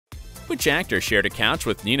Which actor shared a couch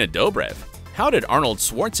with Nina Dobrev? How did Arnold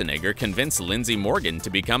Schwarzenegger convince Lindsay Morgan to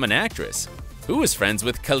become an actress? Who was friends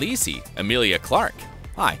with Khaleesi, Emilia Clarke?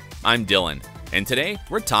 Hi, I'm Dylan, and today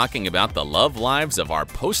we're talking about the love lives of our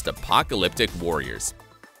post-apocalyptic warriors.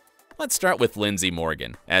 Let's start with Lindsay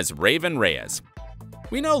Morgan as Raven Reyes.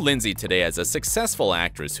 We know Lindsay today as a successful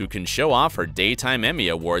actress who can show off her Daytime Emmy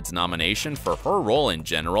Awards nomination for her role in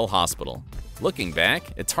General Hospital. Looking back,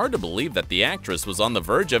 it's hard to believe that the actress was on the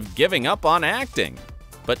verge of giving up on acting.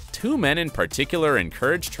 But two men in particular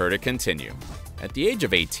encouraged her to continue. At the age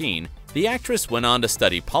of 18, the actress went on to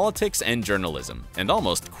study politics and journalism and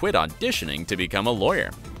almost quit auditioning to become a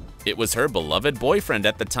lawyer. It was her beloved boyfriend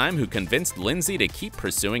at the time who convinced Lindsay to keep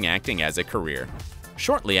pursuing acting as a career.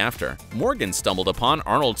 Shortly after, Morgan stumbled upon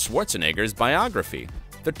Arnold Schwarzenegger's biography.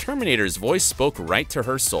 The Terminator's voice spoke right to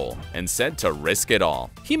her soul and said to risk it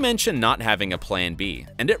all. He mentioned not having a plan B,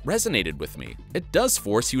 and it resonated with me. It does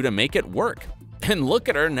force you to make it work. And look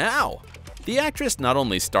at her now! The actress not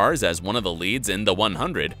only stars as one of the leads in The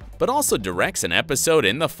 100, but also directs an episode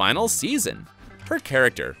in the final season. Her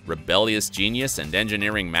character, rebellious genius and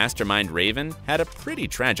engineering mastermind Raven, had a pretty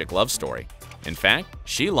tragic love story. In fact,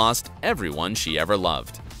 she lost everyone she ever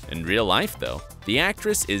loved. In real life, though, the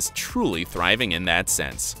actress is truly thriving in that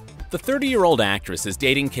sense. The 30-year-old actress is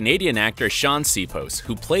dating Canadian actor Sean Sipos,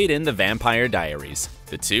 who played in The Vampire Diaries.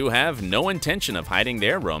 The two have no intention of hiding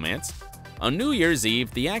their romance. On New Year's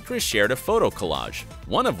Eve, the actress shared a photo collage,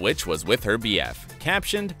 one of which was with her BF,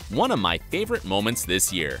 captioned, "One of my favorite moments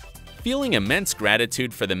this year. Feeling immense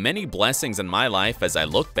gratitude for the many blessings in my life as I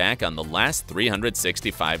look back on the last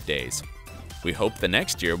 365 days. We hope the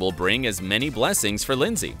next year will bring as many blessings for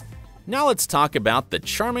Lindsay." Now let's talk about the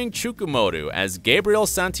charming Chukwumodu as Gabriel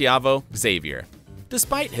Santiago Xavier.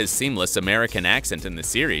 Despite his seamless American accent in the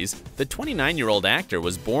series, the 29-year-old actor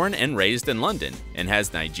was born and raised in London and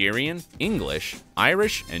has Nigerian, English,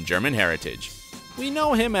 Irish, and German heritage. We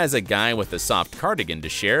know him as a guy with a soft cardigan to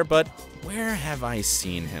share, but where have I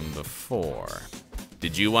seen him before?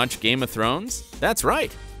 Did you watch Game of Thrones? That's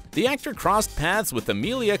right! The actor crossed paths with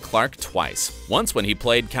Emilia Clarke twice, once when he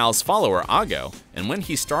played Cal's follower Aggo, and when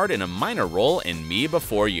he starred in a minor role in Me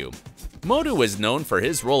Before You. Modu is known for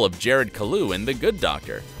his role of Jared Kalu in The Good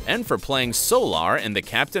Doctor, and for playing Solar in the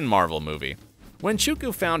Captain Marvel movie. When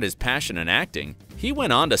Chukwu found his passion in acting, he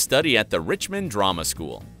went on to study at the Richmond Drama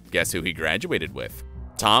School. Guess who he graduated with?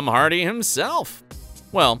 Tom Hardy himself!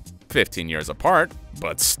 Well, 15 years apart,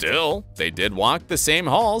 but still, they did walk the same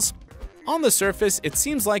halls. On the surface, it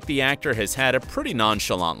seems like the actor has had a pretty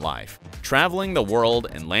nonchalant life, traveling the world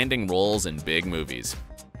and landing roles in big movies.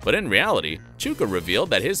 But in reality, Chukwu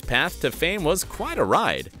revealed that his path to fame was quite a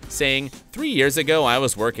ride, saying, "3 years ago I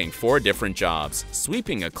was working 4 different jobs,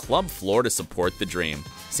 sweeping a club floor to support the dream.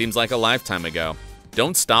 Seems like a lifetime ago.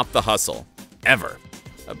 Don't stop the hustle. Ever."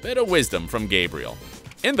 A bit of wisdom from Gabriel.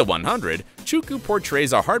 In The 100, Chukwu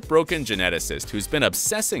portrays a heartbroken geneticist who's been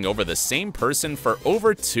obsessing over the same person for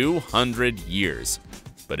over 200 years.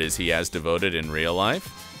 But is he as devoted in real life?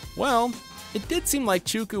 Well, it did seem like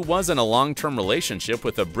Chukwu was in a long-term relationship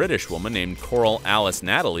with a British woman named Coral Alice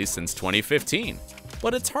Natalie since 2015.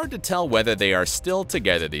 But it's hard to tell whether they are still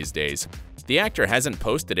together these days. The actor hasn't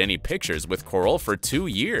posted any pictures with Coral for 2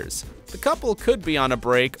 years. The couple could be on a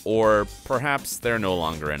break, or perhaps they're no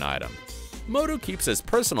longer an item. Modu keeps his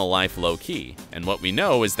personal life low-key, and what we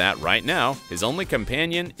know is that right now, his only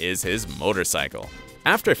companion is his motorcycle.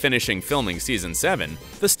 After finishing filming Season 7,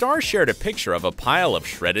 the star shared a picture of a pile of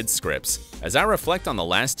shredded scripts. As I reflect on the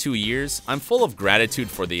last 2 years, I'm full of gratitude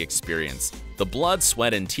for the experience. The blood,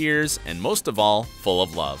 sweat, and tears, and most of all, full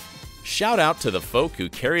of love. Shout out to the folk who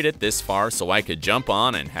carried it this far so I could jump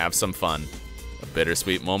on and have some fun. A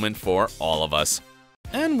bittersweet moment for all of us.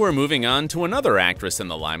 And we're moving on to another actress in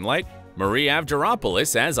the limelight, Marie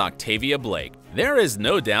Avgeropoulos as Octavia Blake. There is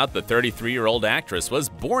no doubt the 33-year-old actress was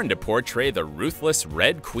born to portray the ruthless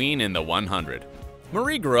Red Queen in The 100.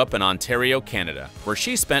 Marie grew up in Ontario, Canada, where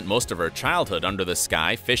she spent most of her childhood under the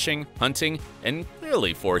sky fishing, hunting, and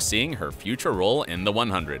clearly foreseeing her future role in The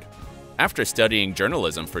 100. After studying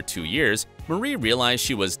journalism for 2 years, Marie realized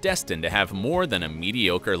she was destined to have more than a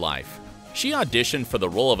mediocre life. She auditioned for the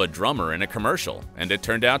role of a drummer in a commercial, and it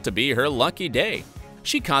turned out to be her lucky day.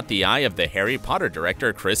 She caught the eye of the Harry Potter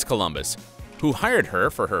director Chris Columbus, who hired her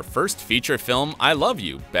for her first feature film I Love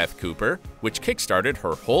You, Beth Cooper, which kickstarted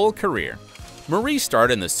her whole career. Marie starred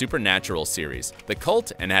in the Supernatural series, The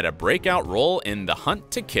Cult, and had a breakout role in The Hunt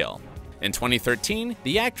to Kill. In 2013,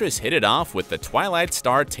 the actress hit it off with the Twilight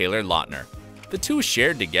star Taylor Lautner. The two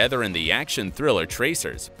shared together in the action thriller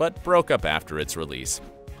Tracers, but broke up after its release.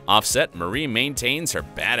 Offset Marie maintains her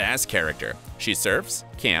badass character. She surfs,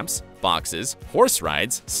 camps, boxes, horse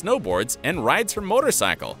rides, snowboards, and rides her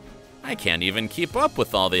motorcycle. I can't even keep up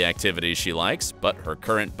with all the activities she likes, but her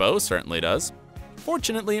current beau certainly does.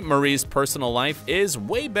 Fortunately, Marie's personal life is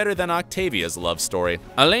way better than Octavia's love story.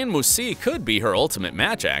 Alain Moussi could be her ultimate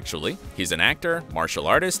match, actually. He's an actor, martial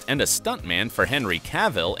artist, and a stuntman for Henry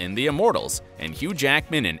Cavill in The Immortals, and Hugh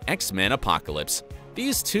Jackman in X-Men Apocalypse.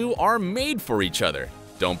 These two are made for each other.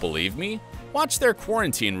 Don't believe me? Watch their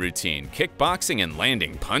quarantine routine, kickboxing and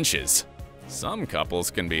landing punches. Some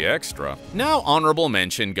couples can be extra. Now, honorable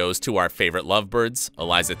mention goes to our favorite lovebirds,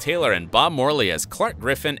 Eliza Taylor and Bob Morley as Clark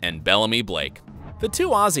Griffin and Bellamy Blake. The two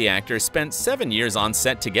Aussie actors spent 7 years on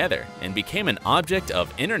set together and became an object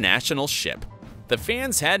of international ship. The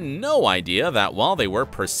fans had no idea that while they were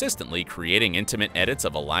persistently creating intimate edits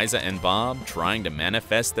of Eliza and Bob trying to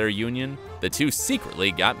manifest their union, the two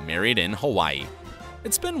secretly got married in Hawaii.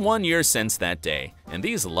 It's been 1 year since that day, and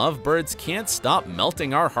these lovebirds can't stop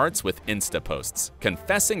melting our hearts with Insta posts,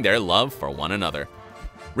 confessing their love for one another.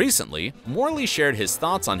 Recently, Morley shared his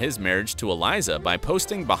thoughts on his marriage to Eliza by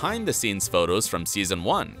posting behind-the-scenes photos from Season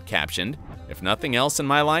 1, captioned, "If nothing else in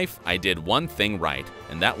my life, I did one thing right,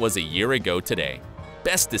 and that was a year ago today.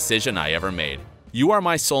 Best decision I ever made. You are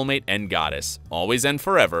my soulmate and goddess, always and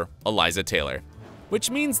forever, Eliza Taylor." Which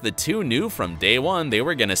means the two knew from day one they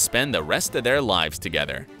were gonna spend the rest of their lives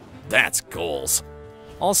together. That's goals.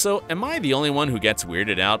 Also, am I the only one who gets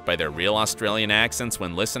weirded out by their real Australian accents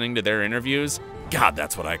when listening to their interviews? God,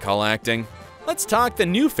 that's what I call acting. Let's talk the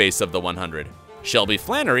new face of the 100, Shelby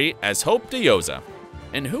Flannery as Hope DeYoza.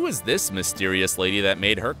 And who is this mysterious lady that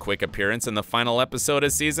made her quick appearance in the final episode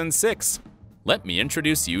of Season 6? Let me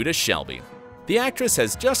introduce you to Shelby. The actress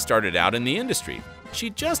has just started out in the industry. She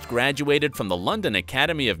just graduated from the London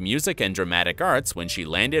Academy of Music and Dramatic Arts when she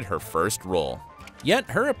landed her first role. Yet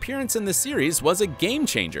her appearance in the series was a game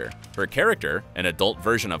changer. Her character, an adult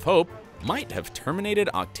version of Hope, might have terminated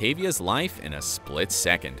Octavia's life in a split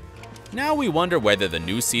second. Now we wonder whether the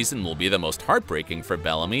new season will be the most heartbreaking for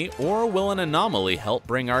Bellamy, or will an anomaly help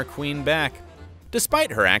bring our queen back?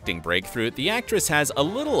 Despite her acting breakthrough, the actress has a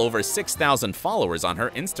little over 6,000 followers on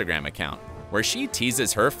her Instagram account, where she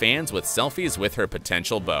teases her fans with selfies with her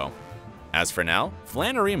potential beau. As for now,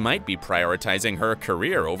 Flannery might be prioritizing her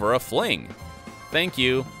career over a fling. Thank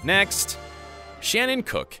you. Next. Shannon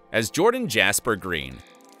Cook as Jordan Jasper Green.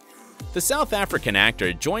 The South African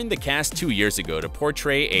actor joined the cast 2 years ago to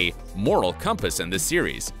portray a moral compass in the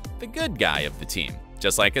series, the good guy of the team,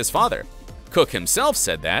 just like his father. Cook himself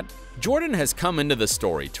said that Jordan has come into the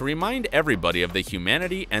story to remind everybody of the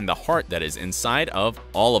humanity and the heart that is inside of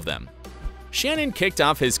all of them. Shannon kicked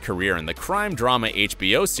off his career in the crime drama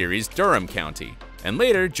HBO series Durham County, and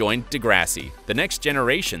later joined Degrassi, the Next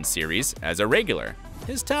Generation series, as a regular.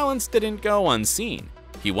 His talents didn't go unseen.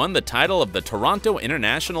 He won the title of the Toronto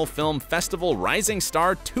International Film Festival Rising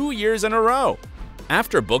Star 2 years in a row.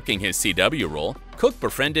 After booking his CW role, Cook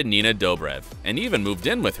befriended Nina Dobrev, and even moved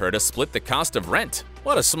in with her to split the cost of rent.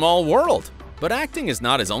 What a small world! But acting is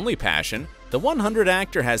not his only passion. The 100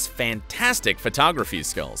 actor has fantastic photography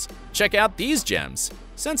skills. Check out these gems.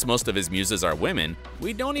 Since most of his muses are women,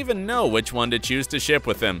 we don't even know which one to choose to ship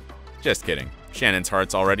with him. Just kidding. Shannon's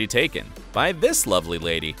heart's already taken by this lovely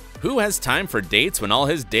lady. Who has time for dates when all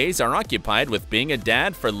his days are occupied with being a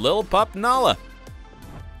dad for Lil Pup Nala?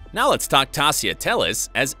 Now let's talk Tasya Tellis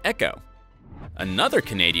as Echo. Another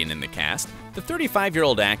Canadian in the cast, the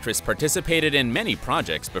 35-year-old actress participated in many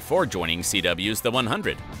projects before joining CW's The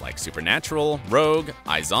 100, like Supernatural, Rogue,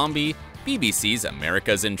 iZombie, BBC's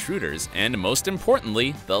America's Intruders, and most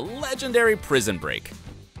importantly, the legendary Prison Break.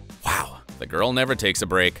 Wow, the girl never takes a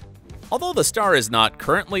break. Although the star is not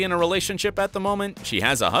currently in a relationship at the moment, she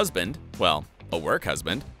has a husband, well, a work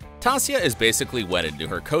husband. Tasya is basically wedded to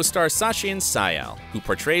her co-star Sachin Sayal, who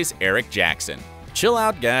portrays Eric Jackson. Chill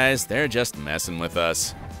out, guys, they're just messing with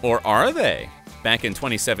us. Or are they? Back in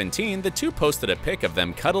 2017, the two posted a pic of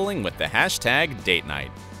them cuddling with the hashtag date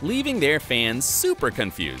night, leaving their fans super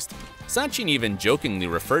confused. Sachin even jokingly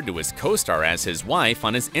referred to his co-star as his wife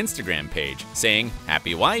on his Instagram page, saying,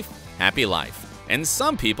 "Happy wife, happy life." And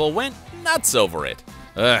some people went nuts over it.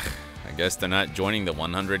 Ugh, I guess they're not joining the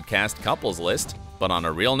 100 cast couples list. But on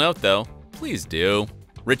a real note though, please do.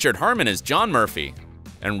 Richard Harmon as John Murphy,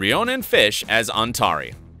 and Rhiannon Fish as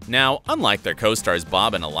Antari. Now, unlike their co-stars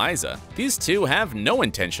Bob and Eliza, these two have no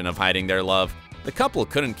intention of hiding their love. The couple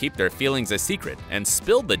couldn't keep their feelings a secret and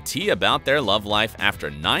spilled the tea about their love life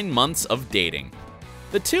after 9 months of dating.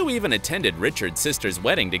 The two even attended Richard's sister's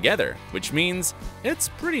wedding together, which means it's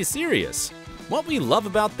pretty serious. What we love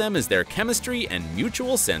about them is their chemistry and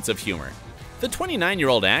mutual sense of humor. The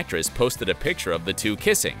 29-year-old actress posted a picture of the two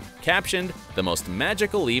kissing, captioned, "The most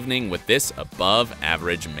magical evening with this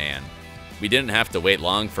above-average man." We didn't have to wait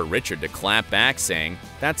long for Richard to clap back saying,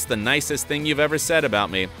 "That's the nicest thing you've ever said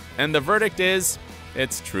about me." And the verdict is,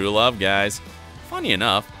 it's true love, guys. Funny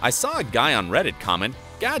enough, I saw a guy on Reddit comment,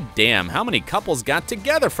 "God damn, how many couples got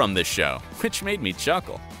together from this show?" which made me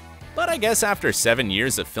chuckle. But I guess after 7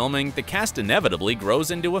 years of filming, the cast inevitably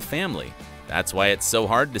grows into a family. That's why it's so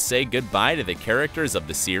hard to say goodbye to the characters of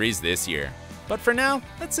the series this year. But for now,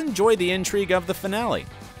 let's enjoy the intrigue of the finale.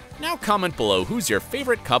 Now comment below who's your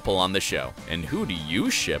favorite couple on the show, and who do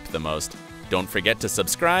you ship the most? Don't forget to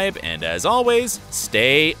subscribe, and as always,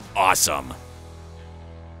 stay awesome!